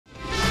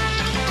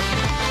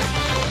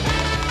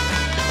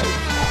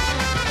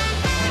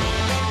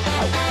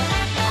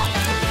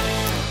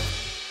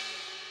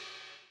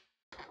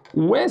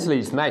Wesley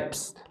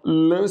Snipes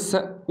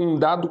lança um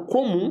dado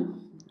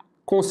comum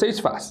com 6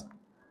 faces.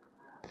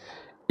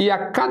 E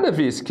a cada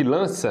vez que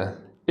lança,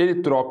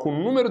 ele troca o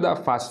número da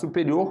face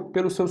superior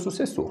pelo seu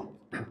sucessor.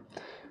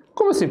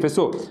 Como assim,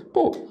 professor?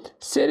 Pô,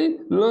 se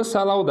ele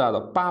lançar lá o dado,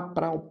 ó, pá,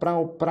 prau,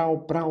 prau, prau,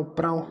 prau,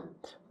 prau,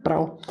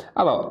 prau.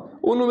 Olha lá, ó,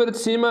 o número de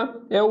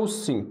cima é o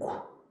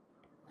 5.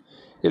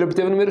 Ele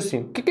obteve o número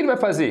 5. O que ele vai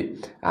fazer?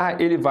 Ah,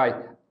 ele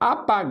vai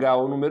apagar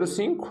o número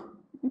 5.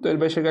 Então ele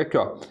vai chegar aqui,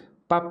 ó.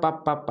 Pá, pá,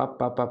 pá, pá,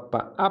 pá, pá,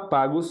 pá,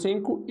 apaga o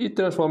 5 e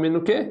transforma ele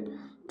no quê?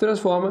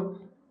 Transforma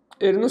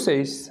ele no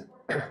 6.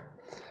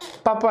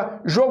 Pá,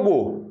 pá,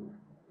 jogou.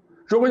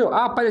 Jogou de novo.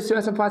 Ah, apareceu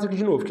essa face aqui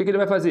de novo. O que ele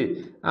vai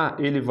fazer? Ah,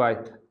 ele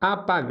vai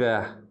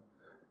apagar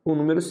o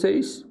número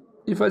 6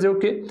 e fazer o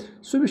quê?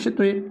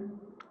 Substituir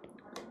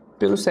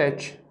pelo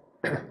 7.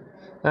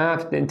 Ah,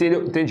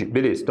 entendeu? Entendi.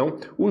 Beleza. Então,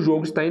 o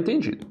jogo está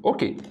entendido.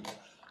 Ok.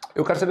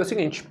 Eu quero saber o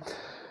seguinte.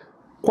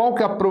 Qual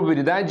que é a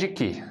probabilidade de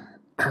que,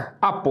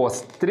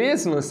 após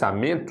 3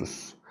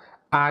 lançamentos,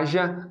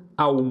 haja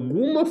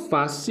alguma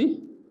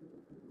face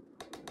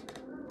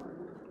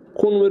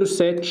com o número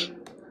 7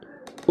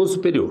 ou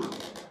superior?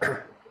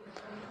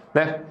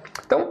 Né?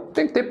 Então,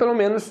 tem que ter pelo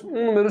menos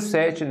um número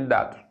 7 de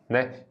dado.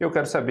 Né? Eu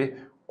quero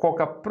saber qual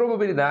que é a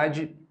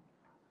probabilidade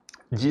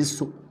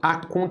disso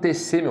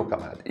acontecer, meu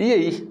camarada. E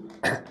aí?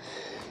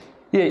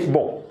 E aí?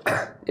 Bom,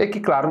 e aqui,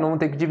 claro, não vamos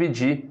ter que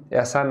dividir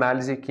essa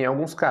análise aqui em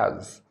alguns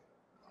casos.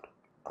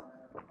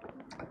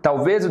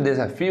 Talvez o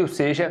desafio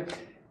seja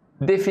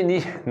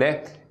definir,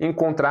 né?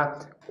 Encontrar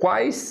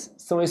quais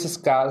são esses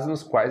casos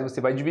nos quais você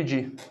vai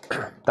dividir.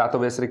 Tá?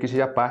 Talvez essa daqui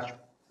seja a parte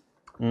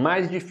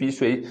mais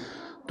difícil aí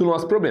do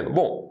nosso problema.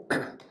 Bom,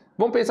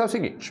 vamos pensar o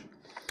seguinte.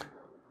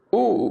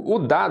 O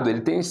dado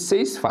ele tem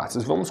 6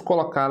 faces. Vamos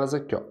colocá-las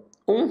aqui, ó.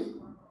 1,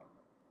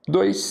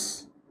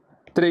 2,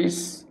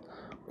 3,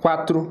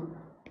 4,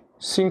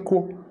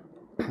 5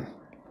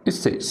 e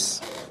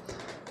 6.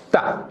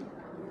 Tá.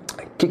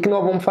 O que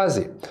nós vamos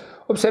fazer?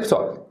 Observe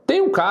só.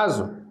 Tem um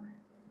caso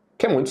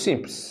que é muito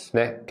simples,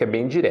 né? Que é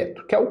bem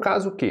direto. Que é o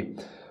caso que,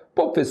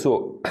 pô,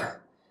 professor,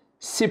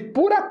 se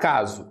por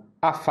acaso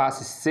a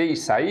face 6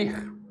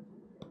 sair,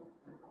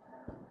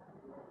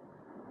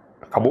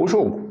 acabou o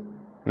jogo,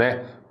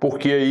 né?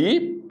 Porque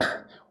aí,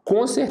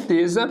 com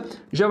certeza,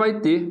 já vai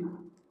ter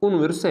o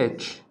número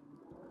 7.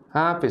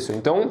 Ah, pessoal,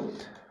 então,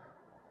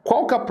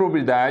 qual que é a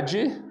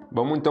probabilidade?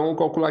 Vamos então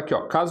calcular aqui,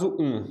 ó. Caso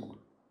 1.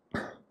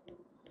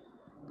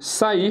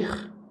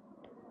 Sair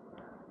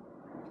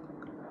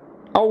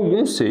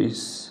algum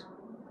 6.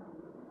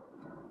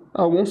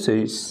 Algum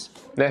 6,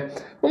 né?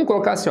 Vamos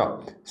colocar assim, ó.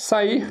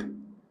 Sair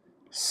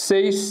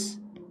 6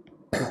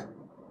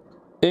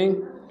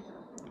 em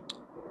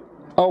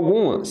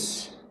algum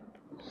lance.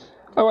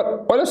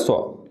 Agora, olha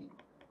só.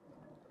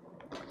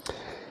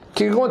 O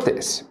que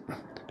acontece?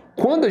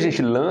 Quando a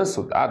gente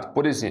lança o dado,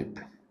 por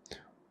exemplo,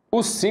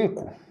 o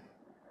 5,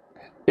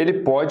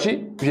 ele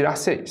pode virar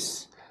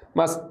 6.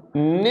 Mas,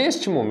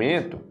 neste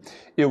momento,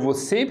 eu vou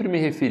sempre me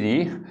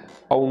referir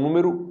ao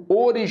número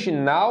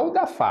original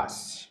da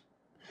face.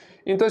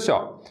 Então, assim,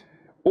 ó,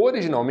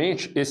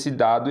 originalmente, esse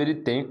dado ele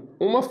tem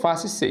uma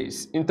face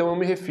 6. Então, eu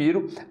me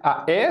refiro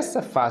a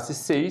essa face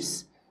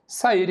 6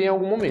 sair em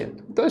algum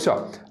momento. Então, assim,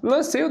 ó,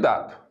 lancei o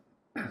dado.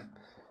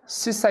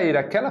 Se sair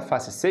aquela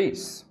face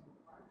 6,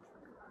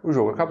 o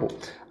jogo acabou.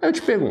 Aí eu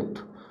te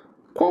pergunto,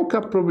 qual que é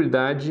a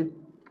probabilidade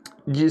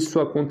disso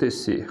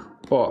acontecer?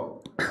 Ó,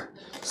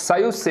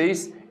 saiu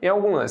 6 em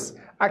algum lance.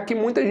 Aqui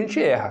muita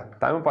gente erra,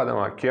 tá, meu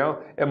padrão? Aqui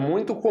é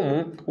muito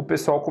comum o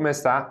pessoal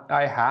começar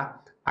a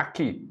errar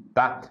aqui,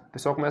 tá? O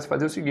pessoal começa a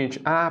fazer o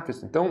seguinte, ah,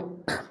 pessoal, então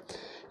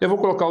eu vou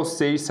colocar o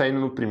 6 saindo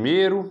no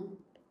primeiro,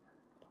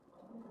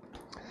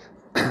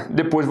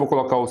 depois vou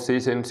colocar o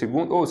 6 saindo no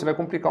segundo, ou você vai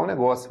complicar o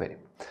negócio, velho.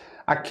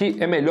 Aqui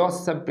é melhor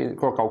você saber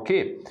colocar o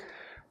quê?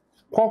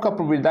 Qual que é a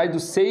probabilidade do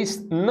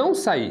 6 não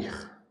sair?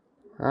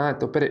 Ah,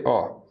 então peraí,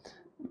 ó.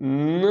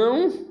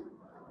 Não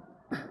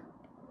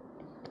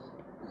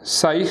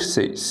sair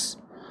 6.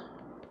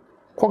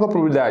 Qual que é a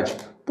probabilidade?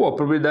 Pô, a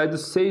probabilidade do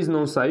 6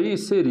 não sair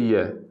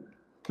seria...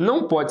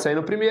 Não pode sair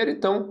no primeiro,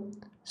 então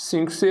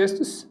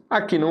 5/6.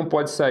 Aqui não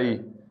pode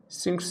sair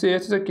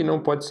 5/6, aqui não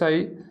pode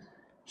sair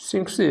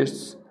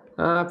 5/6.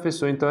 Ah,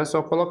 professor, então é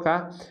só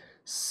colocar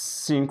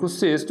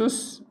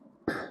 5/6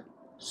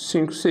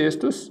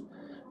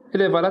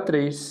 elevado a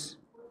 3.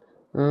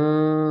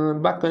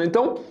 Bacana.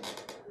 Então,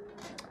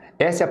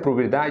 essa é a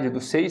probabilidade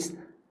do 6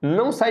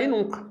 não sair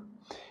nunca.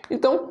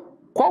 Então,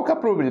 qual que é a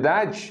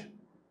probabilidade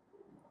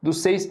do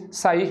 6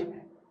 sair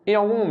em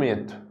algum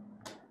momento?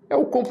 É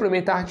o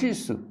complementar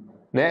disso,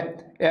 né?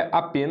 É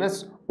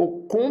apenas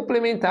o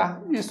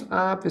complementar disso.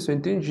 Ah, pessoal,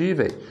 entendi,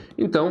 velho.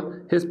 Então,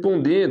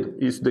 respondendo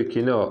isso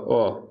daqui, né,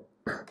 ó,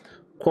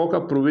 qual que é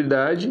a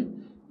probabilidade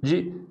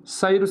de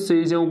sair o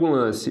 6 em algum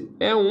lance?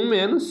 É 1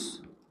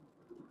 menos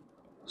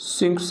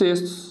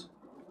 5/6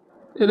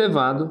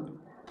 elevado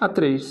a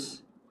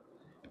 3.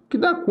 Que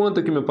dá quanto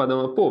aqui, meu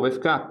padrão? Pô, vai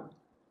ficar,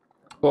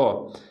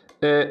 ó,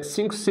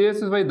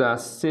 5/6 vai dar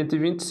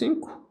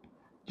 125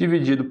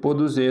 dividido por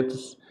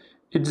 200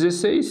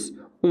 216.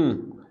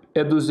 1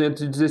 é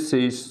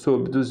 216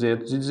 sobre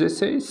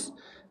 216,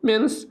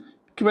 menos,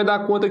 que vai dar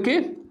a conta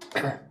aqui?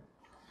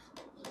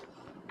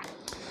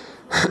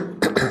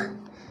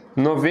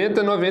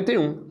 90,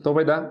 91. Então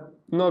vai dar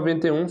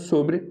 91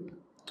 sobre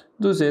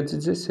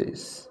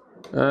 216.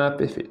 Ah,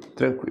 perfeito,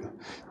 tranquilo.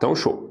 Então,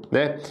 show,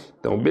 né?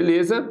 Então,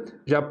 beleza,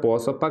 já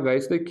posso apagar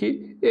esse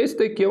daqui. Esse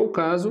daqui é o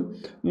caso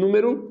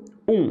número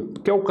 1,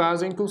 que é o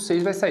caso em que o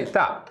 6 vai sair.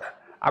 Tá,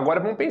 agora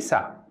vamos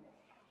pensar.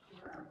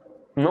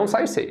 Não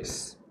sai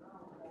 6,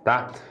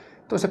 tá?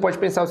 Então, você pode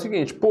pensar o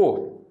seguinte,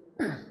 pô,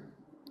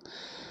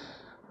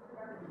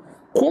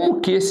 como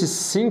que esse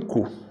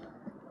 5...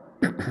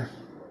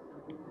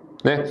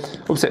 né?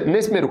 Observe,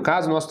 nesse primeiro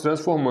caso, nós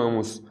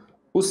transformamos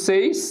o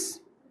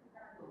 6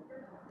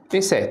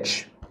 em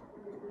 7.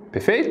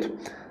 Perfeito?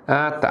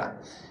 Ah, tá.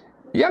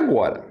 E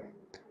agora?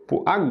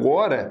 Pô,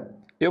 agora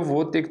eu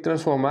vou ter que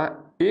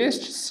transformar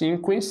este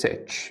 5 em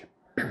 7.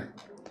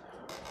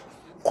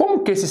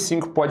 Como que esse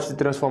 5 pode se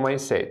transformar em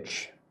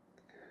 7?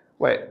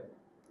 Ué,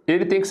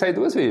 ele tem que sair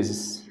 2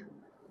 vezes.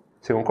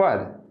 Você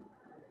concorda?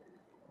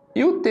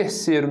 E o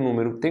terceiro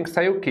número tem que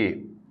sair o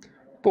quê?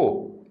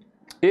 Pô,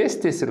 esse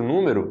terceiro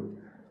número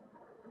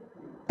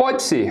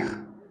pode ser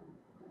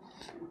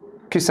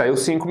que saiu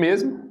 5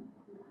 mesmo,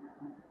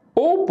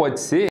 ou pode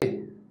ser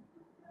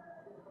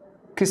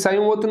que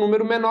saia um outro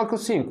número menor que o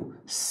 5.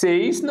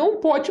 6 não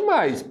pode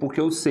mais, porque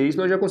o 6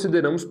 nós já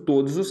consideramos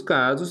todos os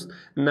casos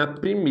na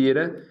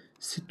primeira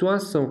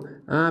situação.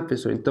 Ah,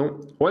 pessoal, então,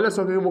 olha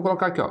só o que eu vou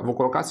colocar aqui, ó. Vou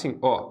colocar assim,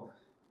 ó.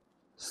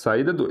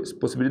 Saída 2,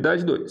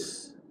 possibilidade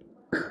 2.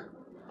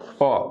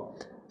 Ó,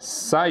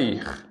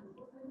 sair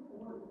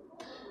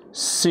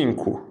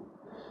 5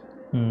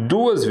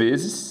 2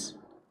 vezes.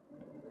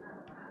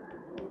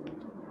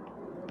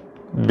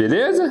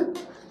 Beleza?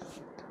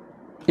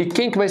 E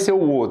quem que vai ser o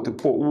outro?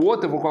 Pô, o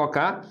outro eu vou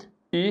colocar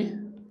e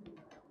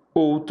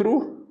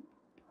outro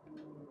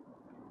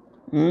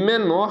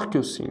menor que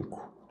o 5.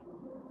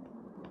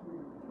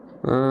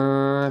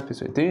 Ah,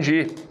 pessoal,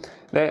 entendi.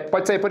 Né?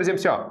 Pode sair, por exemplo,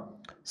 assim, ó,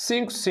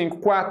 5, 5,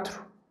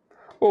 4,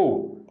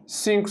 ou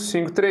 5,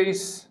 5,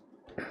 3,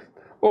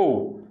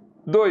 ou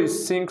 2,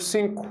 5,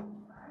 5.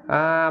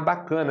 Ah,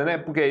 bacana, né?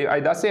 Porque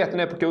aí dá certo,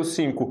 né? Porque o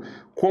 5,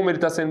 como ele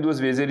está saindo 2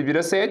 vezes, ele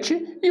vira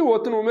 7, e o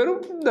outro número,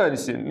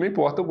 dane-se, não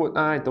importa.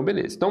 Ah, então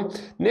beleza. Então,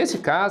 nesse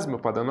caso, meu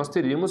padrão, nós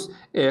teríamos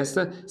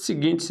essa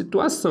seguinte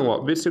situação,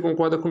 ó. Vê se você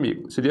concorda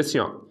comigo. Seria assim,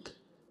 ó.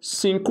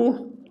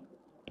 5,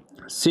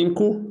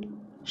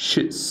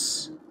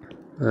 5x.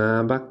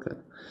 Ah,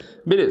 bacana.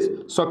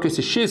 Beleza. Só que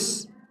esse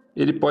x,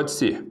 ele pode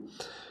ser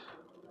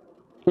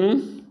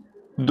 1,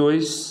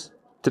 2,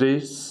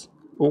 3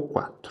 ou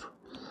 4.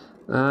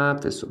 Ah,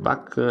 pessoal,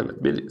 bacana,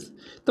 beleza.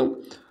 Então,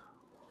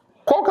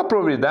 qual que é a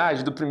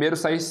probabilidade do primeiro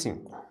sair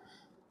 5?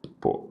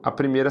 Pô, a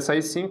primeira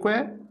sair 5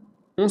 é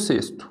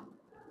 1/6.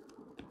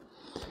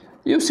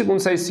 E o segundo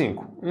sair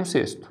 5?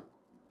 1/6.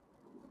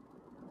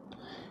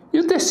 E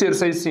o terceiro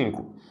sair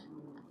 5?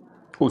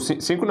 O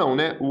 5 não,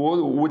 né? O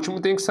último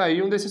tem que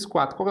sair um desses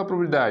 4. Qual que é a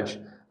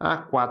probabilidade? Ah,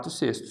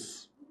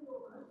 4/6.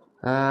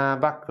 Ah,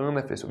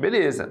 bacana, pessoal.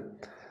 Beleza.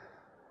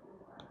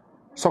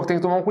 Só que tem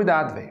que tomar um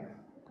cuidado, velho.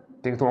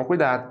 Tem que tomar um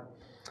cuidado.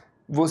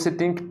 Você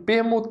tem que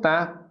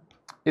permutar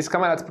esse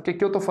camarada. Porque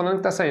aqui eu tô falando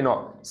que tá saindo,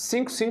 ó,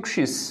 5,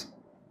 5x.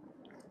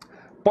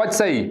 Pode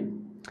sair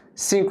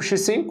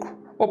 5x5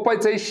 ou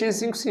pode sair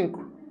x5,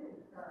 5.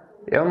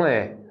 É ou não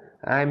é?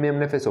 Ah, é mesmo,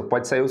 né, professor?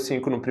 Pode sair o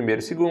 5 no primeiro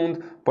e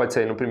segundo, pode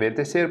sair no primeiro e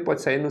terceiro,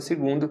 pode sair no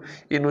segundo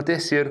e no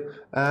terceiro.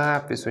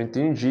 Ah, pessoal,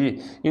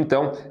 entendi.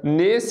 Então,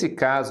 nesse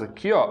caso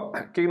aqui, ó, o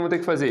que eu vou ter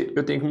que fazer?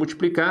 Eu tenho que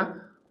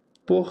multiplicar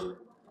por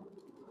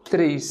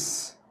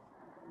 3.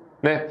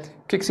 Né?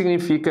 O que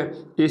significa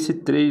esse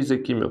 3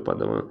 aqui, meu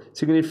padrão?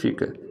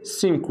 Significa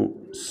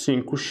 5,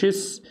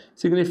 5x,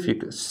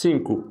 significa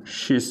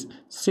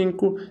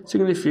 5x5,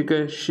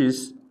 significa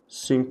x,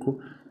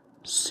 5,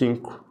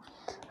 5.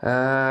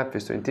 Ah,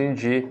 pessoal,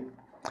 entendi.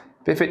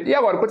 Perfeito. E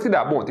agora, quanto que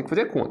dá? Bom, tem que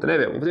fazer conta, né,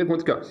 velho? Vamos fazer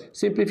conta aqui, ó.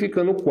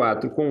 Simplificando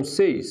 4 com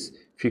 6,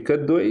 fica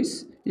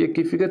 2 e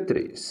aqui fica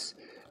 3.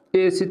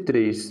 Esse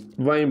 3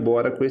 vai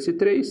embora com esse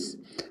 3,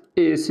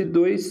 esse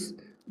 2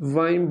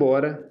 vai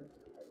embora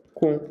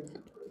com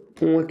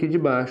 1 aqui de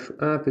baixo.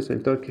 Ah, pessoal,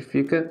 então aqui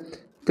fica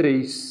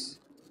 3.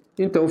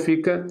 Então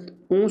fica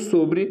 1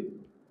 sobre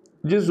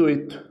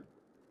 18.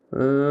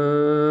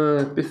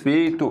 Ah,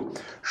 perfeito.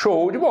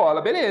 Show de bola,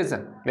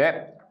 beleza,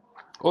 né?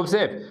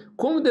 Observe,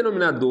 como o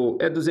denominador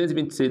é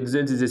 226,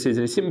 216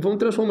 ali em cima, vamos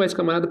transformar esse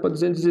camarada para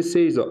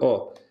 216,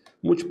 ó.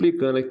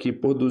 Multiplicando aqui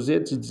por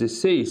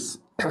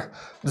 216,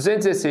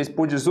 216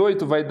 por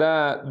 18 vai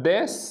dar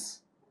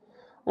 10,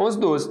 11,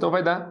 12. Então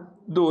vai dar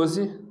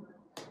 12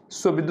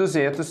 sobre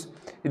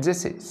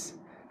 216.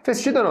 Fez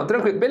sentido ou não?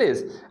 Tranquilo,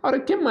 beleza. Agora,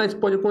 o que mais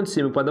pode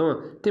acontecer, meu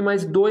padrão? Tem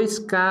mais 2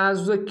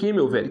 casos aqui,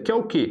 meu velho, que é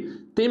o quê?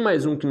 Tem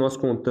mais um que nós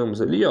contamos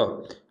ali,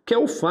 ó, que é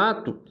o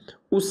fato,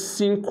 o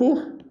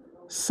 5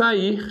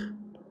 sair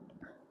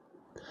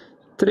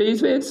 3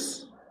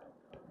 vezes.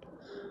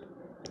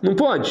 Não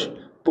pode?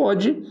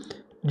 Pode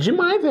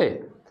demais,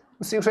 velho.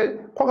 O 5 sai...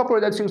 Qual que é a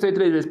probabilidade de 5 sair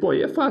 3 vezes? Pô,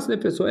 aí é fácil, né,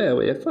 pessoal?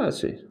 Aí é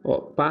fácil. Aí. Ó,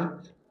 pá,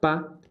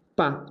 pá,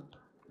 pá.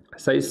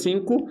 Sai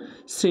 5,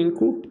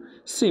 5,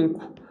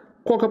 5.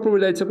 Qual que é a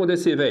probabilidade disso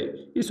acontecer,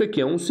 velho? Isso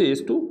aqui é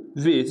 1/6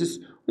 vezes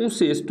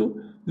 1/6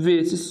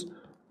 vezes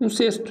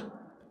 1/6.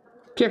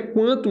 Que é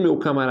quanto, meu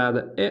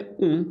camarada? É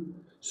 1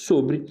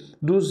 sobre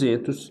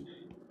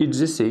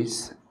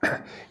 216.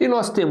 E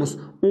nós temos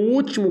o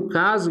último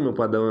caso, meu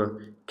padrão,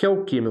 que é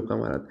o que, meu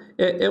camarada?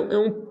 É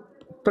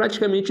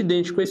praticamente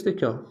idêntico a esse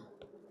daqui, ó.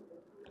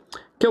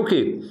 Que é o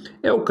que?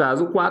 É o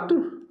caso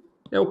 4.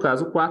 É o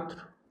caso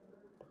 4.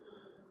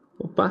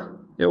 Opa,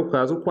 é o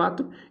caso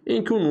 4,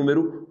 em que o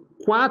número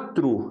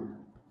 4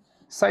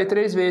 sai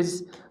 3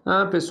 vezes.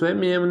 Ah, pessoal, é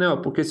mesmo, né?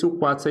 Porque se o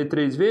 4 sair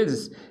 3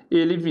 vezes,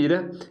 ele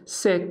vira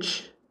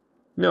 7.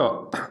 Né?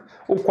 Ó,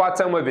 o 4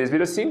 sai uma vez,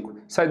 vira 5.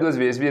 Sai 2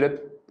 vezes,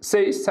 vira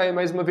 6. Sai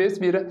mais uma vez,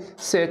 vira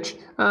 7.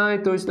 Ah,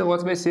 então esse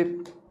negócio vai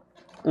ser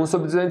 1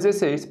 sobre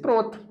 216.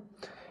 Pronto.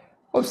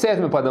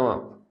 Observe, meu padrão.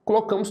 Ó.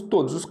 Colocamos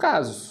todos os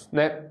casos,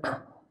 né?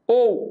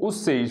 Ou o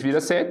 6 vira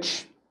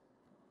 7,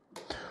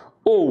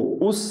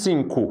 ou o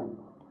 5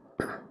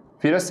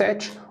 vira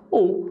 7,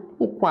 ou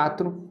o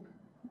 4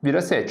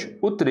 vira 7.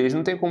 O 3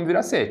 não tem como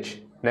virar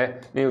 7,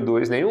 né? Nem o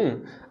 2, nem o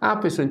 1. Ah,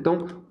 pessoal,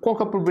 então qual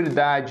que é a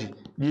probabilidade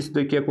disso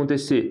daqui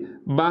acontecer?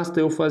 Basta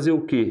eu fazer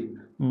o quê?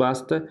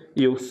 Basta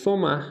eu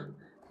somar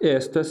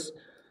estas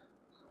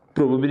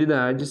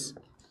probabilidades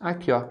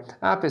aqui, ó.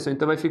 Ah, pessoal,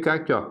 então vai ficar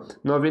aqui, ó.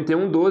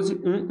 91, 12,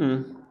 1,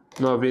 1.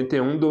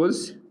 91,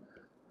 12.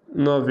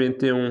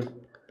 91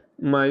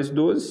 mais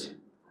 12,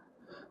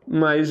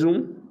 mais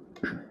 1,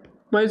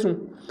 mais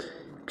 1.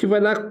 Que vai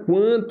dar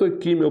quanto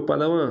aqui, meu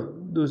padrão?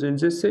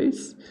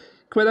 216.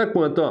 Que vai dar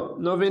quanto? Ó,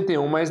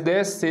 91 mais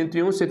 10,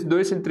 101,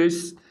 102,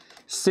 103,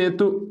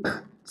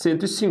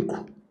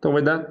 105. Então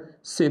vai dar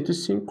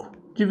 105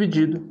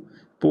 dividido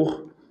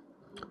por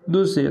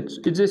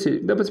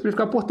 216. Dá para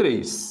simplificar por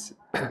 3,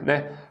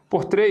 né?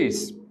 Por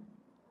 3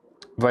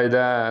 vai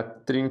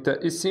dar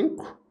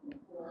 35.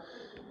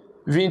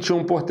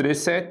 21 por 3,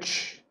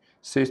 7.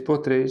 6 por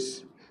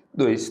 3,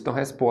 2. Então,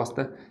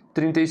 resposta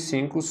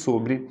 35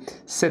 sobre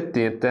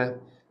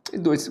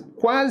 72.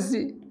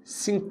 Quase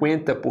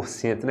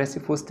 50%, né? Se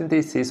fosse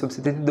 36 sobre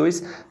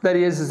 72,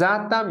 daria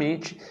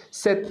exatamente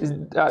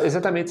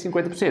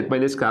 50%. Mas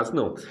nesse caso,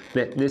 não.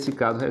 Né? Nesse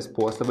caso, a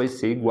resposta vai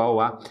ser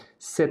igual a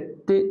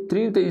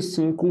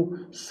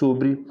 35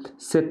 sobre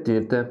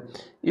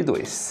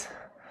 72.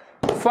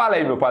 Fala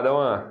aí, meu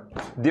padrão.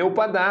 Deu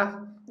para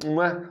dar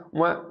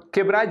uma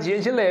quebradinha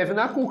de leve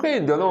na cuca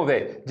ainda, não,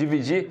 velho?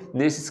 Dividir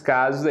nesses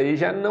casos aí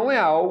já não é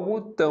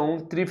algo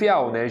tão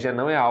trivial, né? Já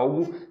não é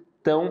algo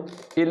tão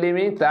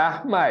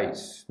elementar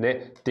mais,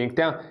 né? Tem que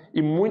ter e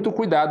muito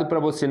cuidado para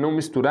você não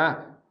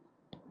misturar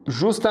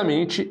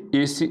justamente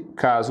esse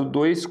caso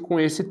 2 com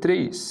esse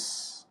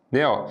 3,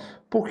 né? Ó,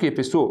 por quê,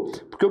 pessoal?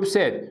 Porque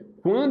observe,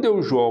 quando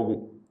eu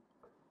jogo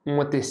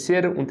um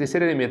terceiro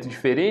elemento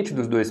diferente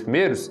dos dois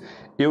primeiros,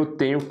 eu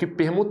tenho que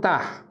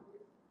permutar.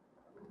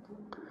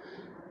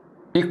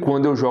 E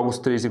quando eu jogo os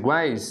 3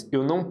 iguais,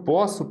 eu não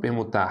posso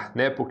permutar,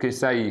 né? Porque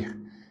sair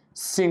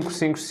 5,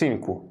 5,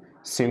 5,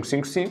 5,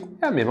 5, 5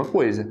 é a mesma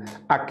coisa.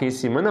 Aqui em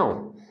cima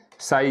não.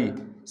 Sair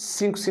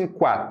 5, 5,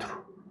 4,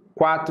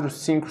 4,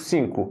 5,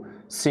 5,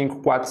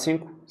 5, 4,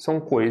 5 são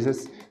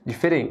coisas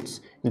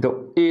diferentes.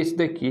 Então, esse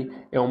daqui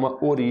é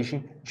uma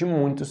origem de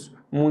muitos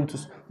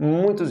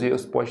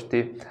erros, pode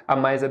ter a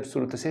mais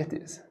absoluta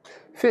certeza.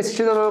 Fez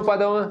sentido, meu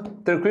padrão?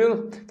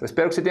 Tranquilo? Então,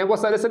 espero que você tenha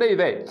gostado dessa daí,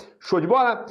 velho. Show de bola?